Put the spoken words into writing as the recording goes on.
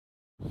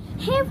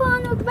Hey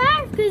everyone, welcome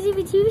back to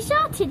Evie TV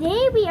show.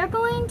 Today we are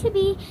going to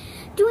be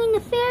doing the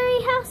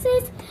fairy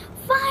houses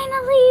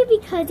finally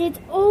because it's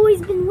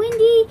always been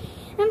windy.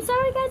 I'm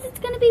sorry guys, it's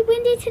going to be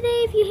windy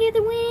today if you hear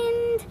the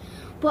wind.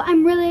 But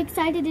I'm really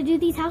excited to do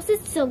these houses,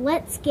 so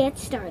let's get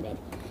started.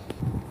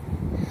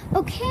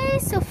 Okay,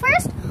 so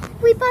first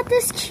we bought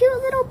this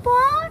cute little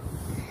pot.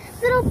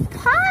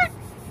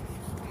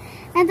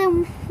 And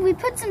then we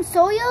put some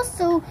soil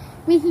so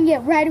we can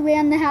get right away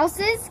on the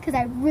houses, because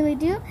I really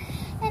do.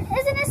 And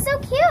isn't it so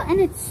cute? And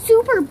it's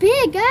super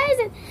big, guys.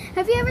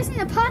 Have you ever seen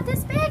a pot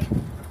this big?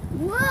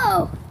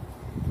 Whoa.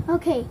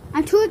 Okay,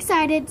 I'm too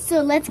excited,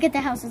 so let's get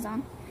the houses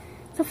on.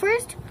 So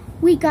first,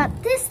 we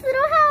got this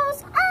little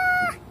house.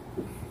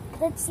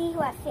 Let's see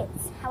how it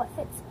fits.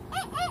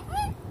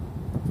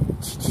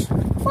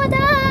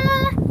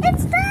 Ta-da!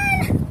 It's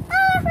done!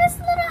 Oh, this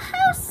little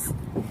house.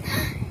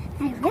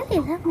 I really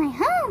love my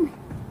home.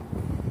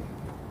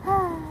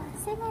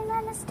 Say my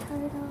mama's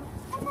turtle.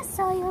 I'm a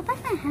soil by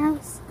my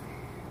house.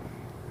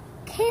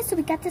 Okay, so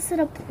we got this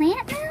little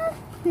plant now.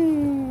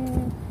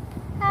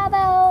 How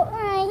about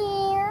right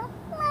here?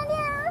 Right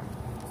here.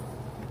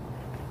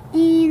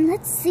 And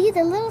let's see,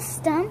 the little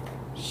stump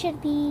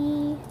should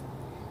be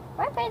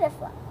right by the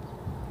flower.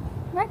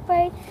 Right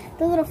by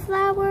the little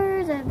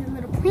flowers or the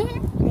little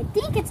plant. I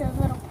think it's a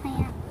little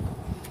plant.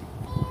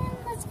 And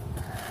let's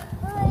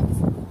put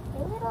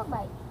a little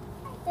light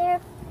right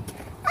there.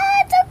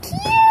 Oh, it's so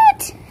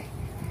cute!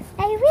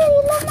 I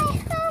really love my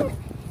home.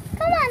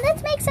 Come on,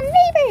 let's make some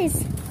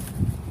neighbors.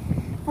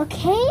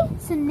 Okay,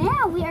 so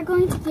now we are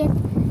going to get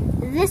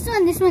this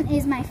one. This one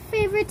is my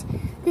favorite.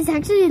 This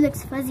actually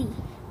looks fuzzy.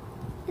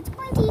 It's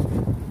pointy.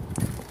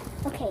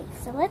 Okay,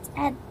 so let's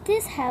add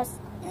this house.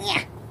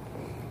 Yeah.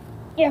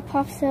 It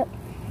pops up.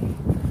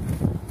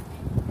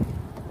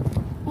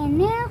 And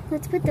now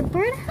let's put the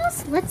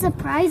birdhouse. Let's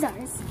surprise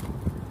ours.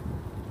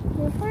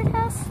 The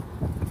birdhouse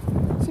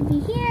should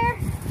be here.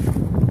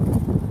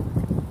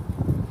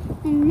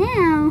 And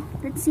now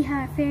let's see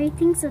how our fairy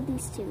thinks of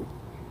these two.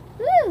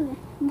 Ooh,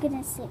 I'm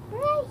gonna sit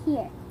right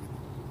here.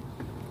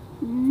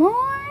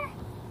 More.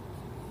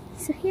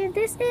 So here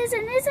this is,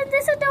 and isn't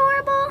this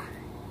adorable?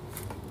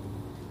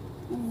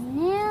 And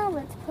now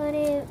let's put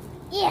it,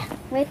 yeah,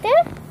 right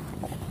there.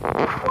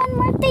 One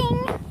more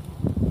thing.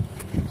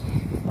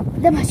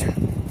 The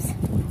mushrooms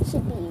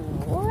should be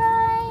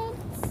right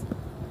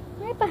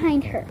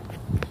behind her.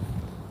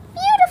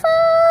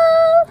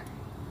 Beautiful!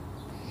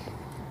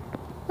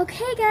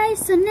 Okay guys,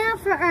 so now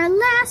for our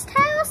last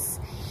house.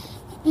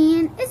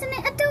 And isn't it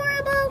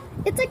adorable?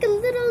 It's like a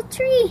little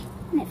tree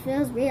and it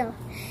feels real.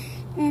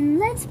 And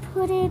let's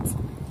put it,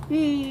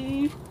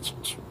 this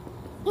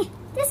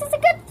is a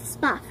good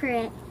spot for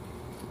it.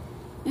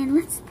 And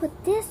let's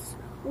put this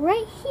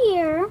right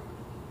here.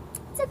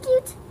 So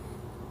cute.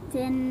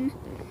 Then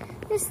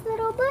this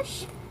little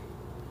bush.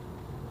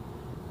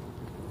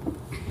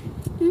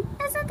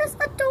 Isn't this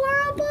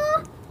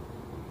adorable?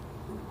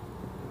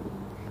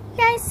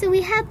 Guys, so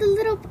we have a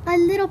little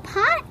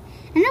pot.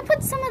 And I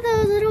put some of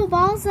those little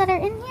balls that are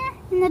in here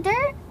in the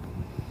dirt.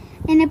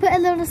 And I put a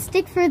little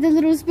stick for the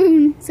little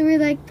spoon. So we're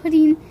like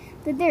putting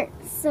the dirt.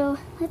 So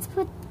let's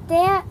put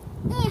that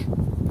right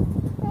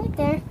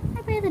there,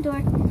 right by the door.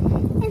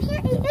 And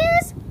here he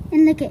is.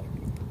 And look it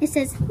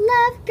says,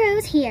 love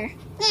grows here.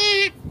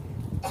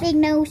 Big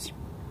nose.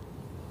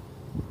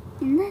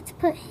 And let's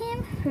put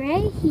him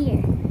right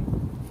here.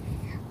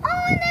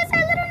 Oh, and there's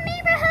our little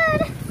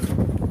neighborhood.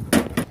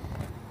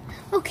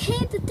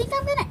 Okay, the thing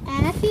I'm gonna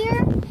add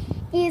here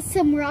is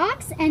some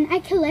rocks, and I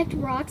collect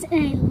rocks and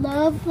I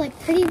love like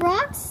pretty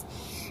rocks.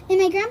 And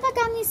my grandpa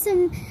got me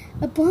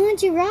a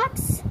bunch of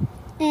rocks,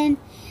 and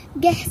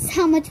guess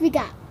how much we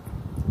got?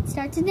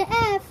 Starts in the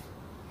F.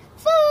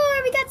 4!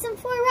 We got some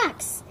 4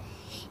 rocks.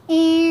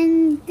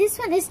 And this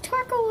one is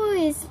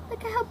turquoise.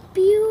 Look at how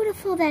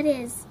beautiful that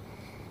is.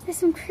 There's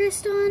some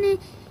crystal on it.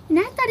 And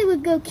I thought it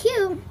would go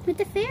cute with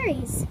the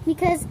fairies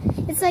because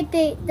it's like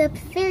the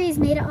fairies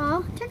made it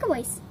all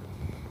turquoise.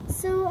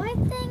 So I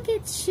think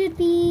it should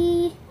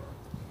be,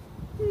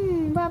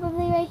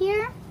 probably right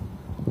here.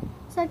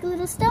 It's like a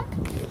little stump,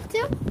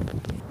 too.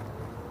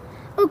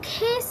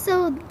 Okay,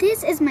 so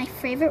this is my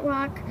favorite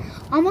rock.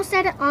 Almost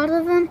out of all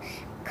of them,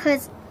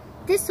 because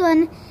this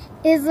one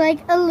is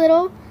like a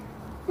little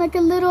wood.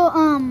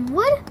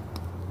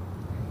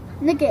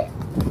 Look at it.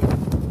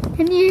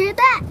 Can you hear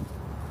that?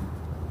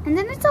 And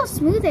then it's all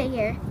smooth right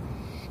here.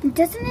 And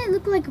doesn't it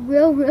look like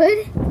real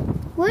wood?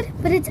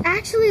 But it's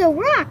actually a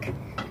rock.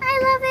 I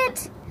love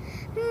it.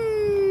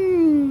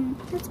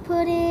 Let's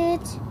put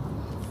it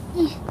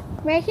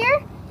right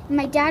here.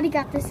 My daddy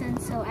got this one,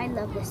 so I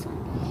love this one.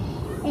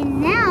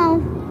 And now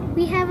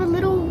we have a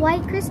little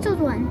white crystal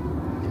one.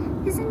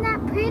 Isn't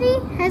that pretty?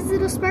 Has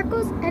little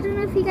sparkles. I don't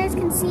know if you guys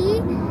can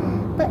see,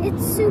 but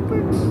it's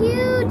super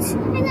cute.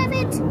 I love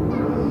it.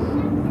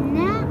 And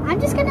now I'm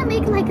just gonna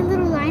make like a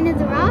little line of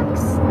the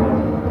rocks.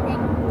 And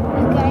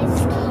you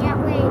guys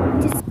can't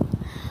wait to see.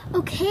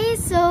 Okay,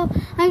 so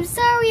I'm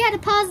sorry we had to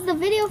pause the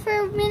video for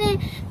a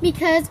minute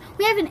because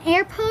we have an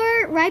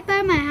airport right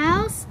by my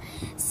house.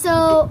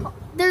 So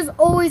there's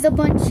always a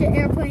bunch of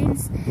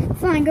airplanes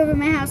flying over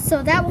my house.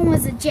 So that one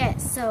was a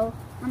jet. So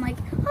I'm like,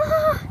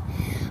 ah.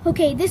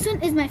 Okay, this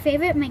one is my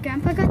favorite. My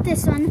grandpa got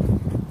this one.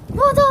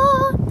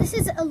 Voila! This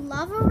is a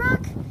lava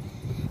rock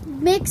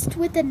mixed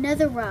with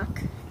another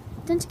rock.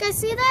 Don't you guys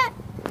see that?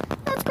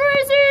 That's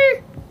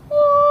crazy!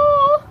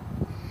 Oh.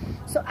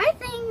 So I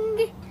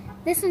think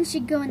this one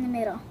should go in the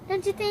middle.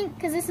 Don't you think?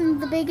 Because this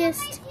one's the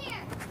biggest.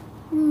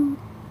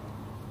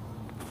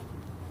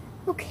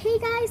 Okay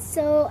guys,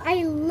 so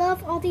I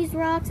love all these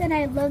rocks and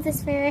I love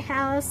this fairy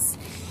house.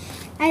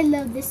 I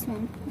love this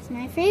one. It's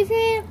my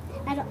favorite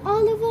out of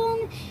all of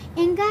them.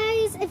 And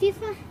guys, if you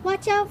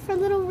watch out for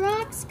little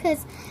rocks,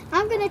 because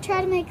I'm going to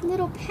try to make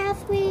little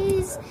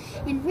pathways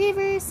and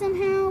rivers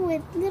somehow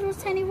with little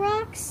tiny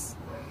rocks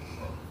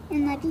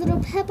and like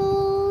little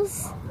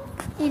pebbles.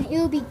 And it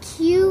will be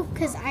cute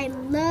because I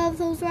love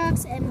those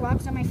rocks and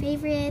rocks are my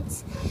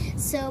favorites.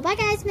 So bye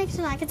guys, make sure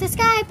to like and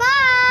subscribe.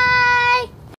 Bye!